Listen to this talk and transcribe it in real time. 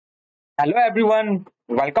Hello everyone,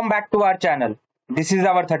 welcome back to our channel. This is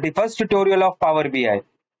our 31st tutorial of Power BI.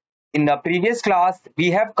 In the previous class,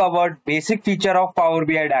 we have covered basic feature of Power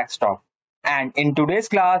BI Desktop. And in today's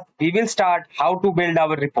class, we will start how to build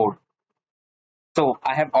our report. So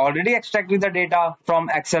I have already extracted the data from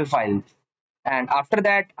Excel files. And after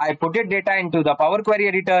that, I put it data into the Power Query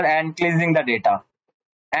editor and cleansing the data.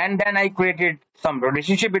 And then I created some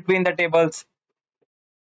relationship between the tables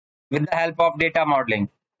with the help of data modeling.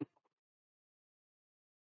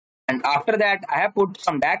 And after that, I have put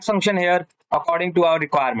some DAX function here according to our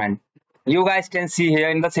requirement. You guys can see here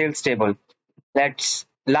in the sales table. That's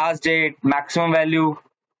last date, maximum value,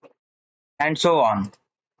 and so on.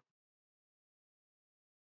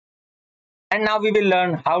 And now we will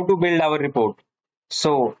learn how to build our report.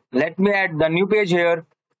 So let me add the new page here.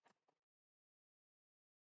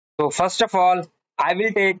 So first of all, I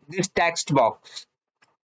will take this text box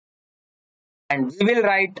and we will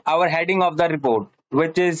write our heading of the report,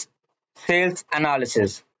 which is sales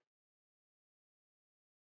analysis.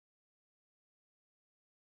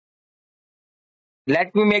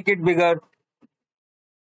 Let me make it bigger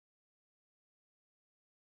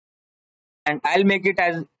and I'll make it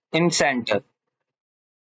as in center.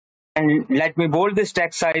 And let me bold this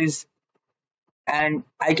text size, and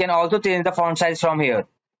I can also change the font size from here.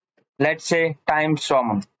 Let's say Times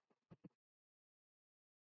Roman.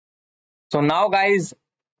 So now guys,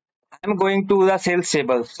 I'm going to the sales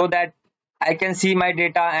table so that I can see my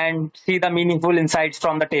data and see the meaningful insights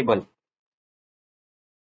from the table.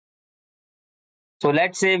 So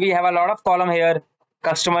let's say we have a lot of column here: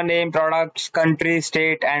 customer name, products, country,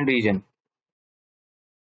 state, and region.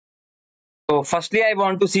 So firstly, I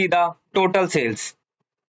want to see the total sales.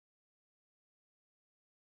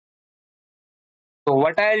 So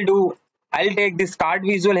what I'll do, I'll take this card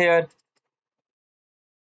visual here,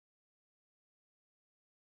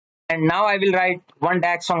 and now I will write one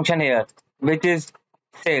DAX function here, which is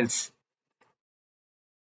sales.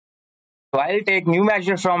 So I'll take new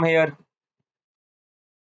measure from here,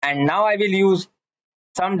 and now I will use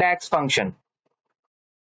some DAX function.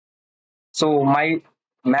 So my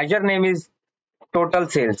measure name is total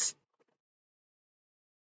sales,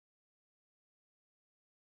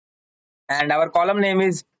 and our column name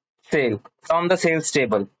is sale from the sales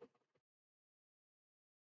table,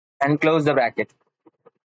 and close the bracket.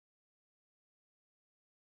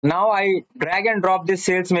 Now I drag and drop this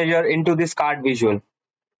sales measure into this card visual.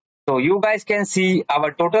 So you guys can see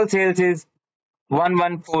our total sales is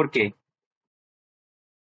 114K.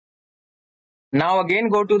 Now again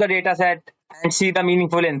go to the data set and see the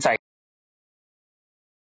meaningful insight.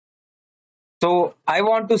 So I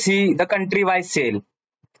want to see the country wise sale.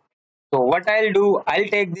 So what I'll do, I'll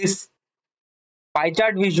take this pie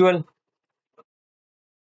chart visual,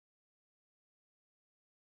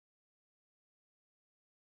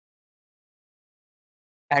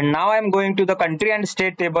 and now I'm going to the country and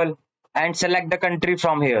state table and select the country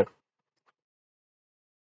from here.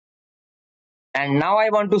 And now I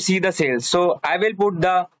want to see the sales. So I will put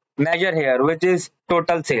the measure here, which is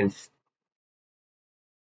total sales.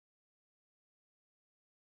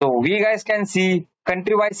 So we guys can see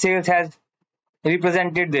country-wise sales has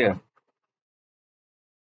represented there.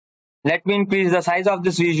 Let me increase the size of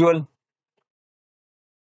this visual.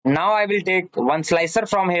 Now I will take one slicer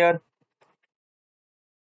from here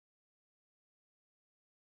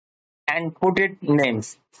and put it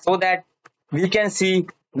names so that we can see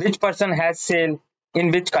which person has sale in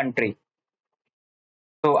which country.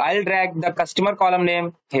 So I'll drag the customer column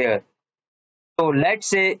name here. So let's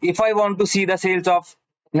say if I want to see the sales of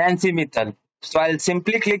Nancy Mittal, so I'll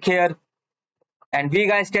simply click here, and we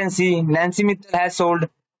guys can see Nancy Mittal has sold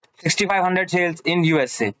 6,500 sales in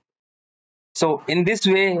USA. So in this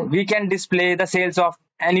way, we can display the sales of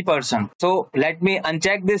any person. So let me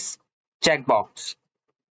uncheck this checkbox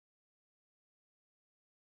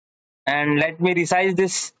and let me resize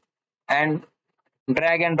this and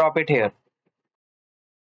drag and drop it here.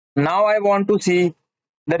 Now I want to see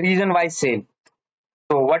the region wise sale.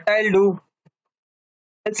 So what I'll do,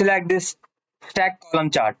 I'll select this stack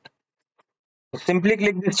column chart. Simply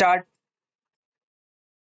click this chart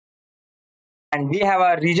and we have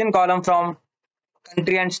a region column from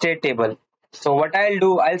country and state table. So what I'll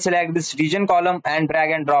do, I'll select this region column and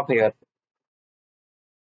drag and drop here.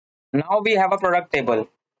 Now we have a product table.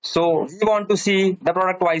 So we want to see the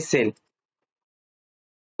product wise sale.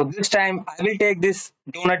 So this time I will take this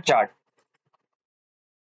donut chart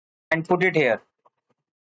and put it here.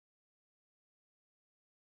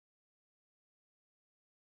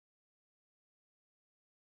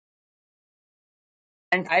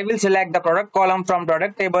 and I will select the product column from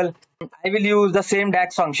product table. I will use the same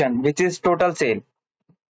DAX function, which is total sale,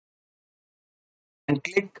 and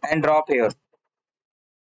click and drop here.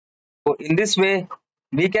 So in this way,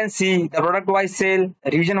 we can see the product wise sale,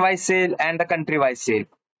 region wise sale, and the country wise sale.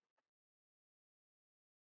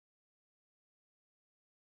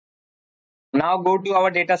 Now go to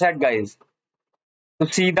our data set, guys,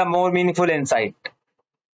 to see the more meaningful insight.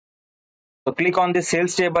 So click on the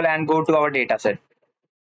sales table and go to our data set.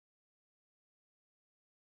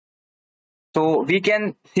 So we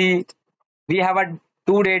can see we have a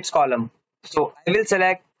two dates column. So I will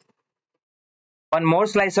select one more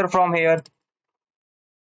slicer from here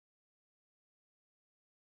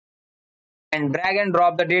and drag and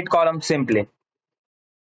drop the date column simply.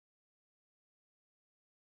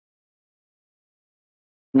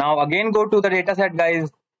 Now again go to the data set, guys,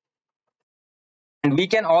 and we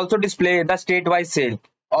can also display the state-wise sale,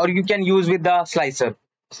 or you can use with the slicer.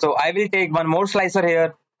 So I will take one more slicer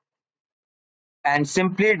here and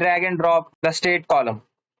simply drag and drop the state column.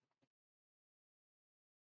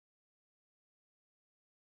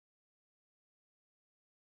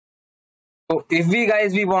 So if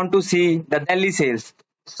we want to see the Delhi sales,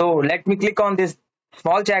 so let me click on this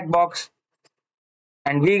small checkbox,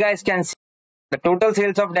 and we guys can see the total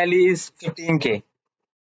sales of Delhi is 15K,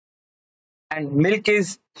 and milk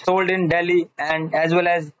is sold in Delhi and as well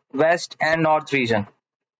as West and North region.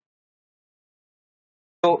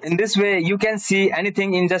 So in this way, you can see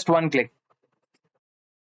anything in just one click.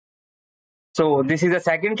 So this is the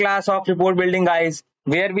second class of report building, guys,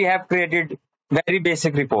 where we have created very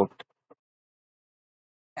basic report.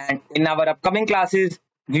 And in our upcoming classes,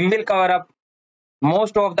 we will cover up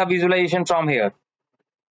most of the visualization from here.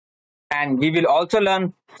 And we will also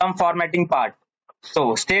learn some formatting part.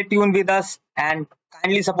 So stay tuned with us and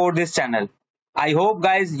kindly support this channel. I hope,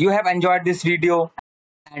 guys, you have enjoyed this video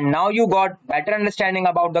and now you got better understanding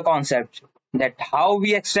about the concept, that how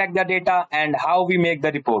we extract the data and how we make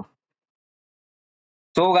the report.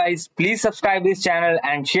 So guys, please subscribe this channel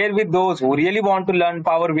and share with those who really want to learn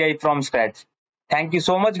Power BI from scratch. Thank you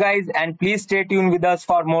so much, guys, and please stay tuned with us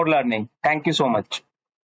for more learning. Thank you so much.